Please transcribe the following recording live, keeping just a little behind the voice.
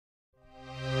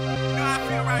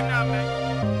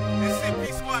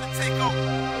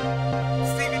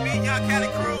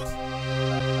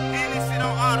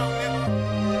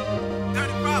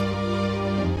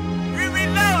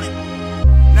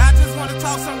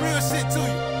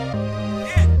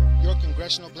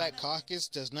Congressional Black Caucus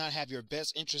does not have your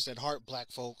best interest at heart, black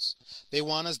folks. They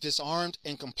want us disarmed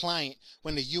and compliant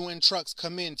when the UN trucks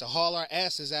come in to haul our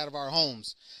asses out of our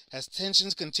homes. As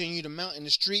tensions continue to mount in the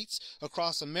streets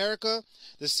across America,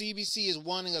 the CBC is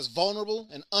wanting us vulnerable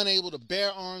and unable to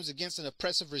bear arms against an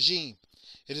oppressive regime.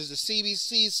 It is the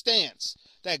CBC's stance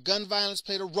that gun violence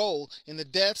played a role in the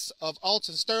deaths of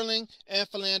Alton and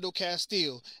Philando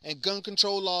Castile, and gun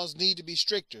control laws need to be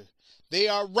stricter. They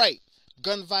are right.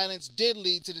 Gun violence did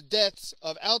lead to the deaths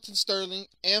of Alton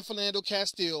and Philando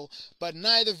Castile, but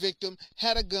neither victim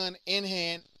had a gun in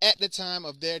hand at the time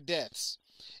of their deaths.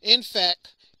 In fact,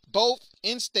 both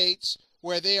in states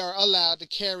where they are allowed to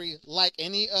carry like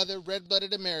any other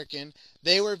red-blooded American,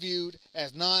 they were viewed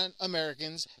as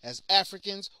non-Americans, as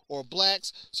Africans or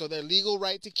blacks, so their legal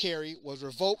right to carry was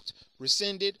revoked,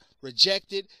 rescinded,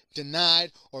 rejected,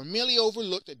 denied, or merely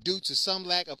overlooked due to some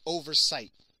lack of oversight.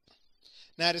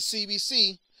 Now the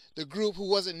CBC, the group who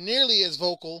wasn't nearly as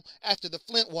vocal after the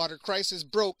Flint water crisis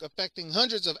broke, affecting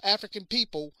hundreds of African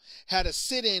people, had a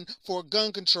sit-in for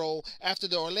gun control after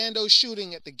the Orlando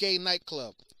shooting at the gay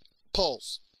nightclub,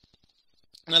 Pulse.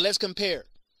 Now let's compare.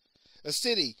 A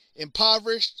city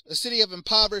of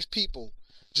impoverished people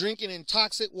drinking in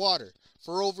toxic water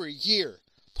for over a year,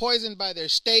 poisoned by their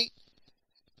state,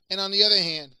 and on the other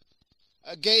hand,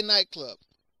 a gay nightclub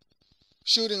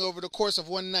shooting over the course of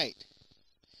one night.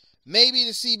 Maybe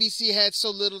the CBC had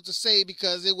so little to say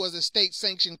because it was a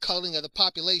state-sanctioned culling of the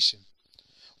population.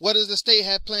 What does the state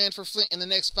have planned for Flint in the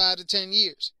next 5 to 10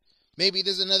 years? Maybe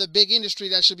there's another big industry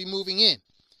that should be moving in.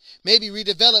 Maybe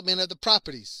redevelopment of the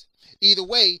properties. Either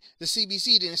way, the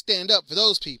CBC didn't stand up for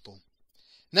those people.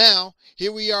 Now,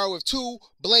 here we are with two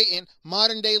blatant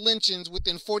modern-day lynchings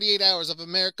within 48 hours of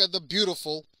America the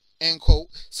Beautiful, end quote,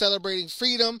 celebrating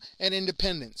freedom and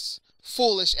independence.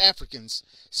 Foolish Africans,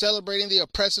 celebrating the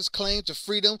oppressor's claim to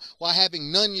freedom while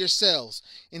having none yourselves.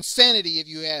 Insanity, if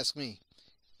you ask me.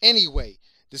 Anyway,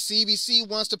 the CBC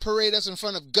wants to parade us in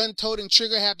front of gun-toting,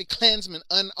 trigger-happy Klansmen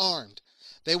unarmed.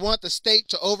 They want the state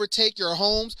to overtake your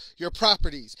homes, your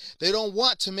properties. They don't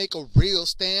want to make a real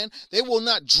stand. They will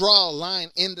not draw a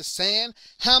line in the sand.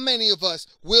 How many of us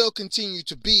will continue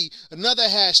to be another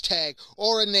hashtag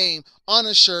or a name on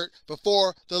a shirt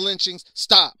before the lynchings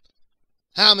stop?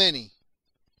 How many?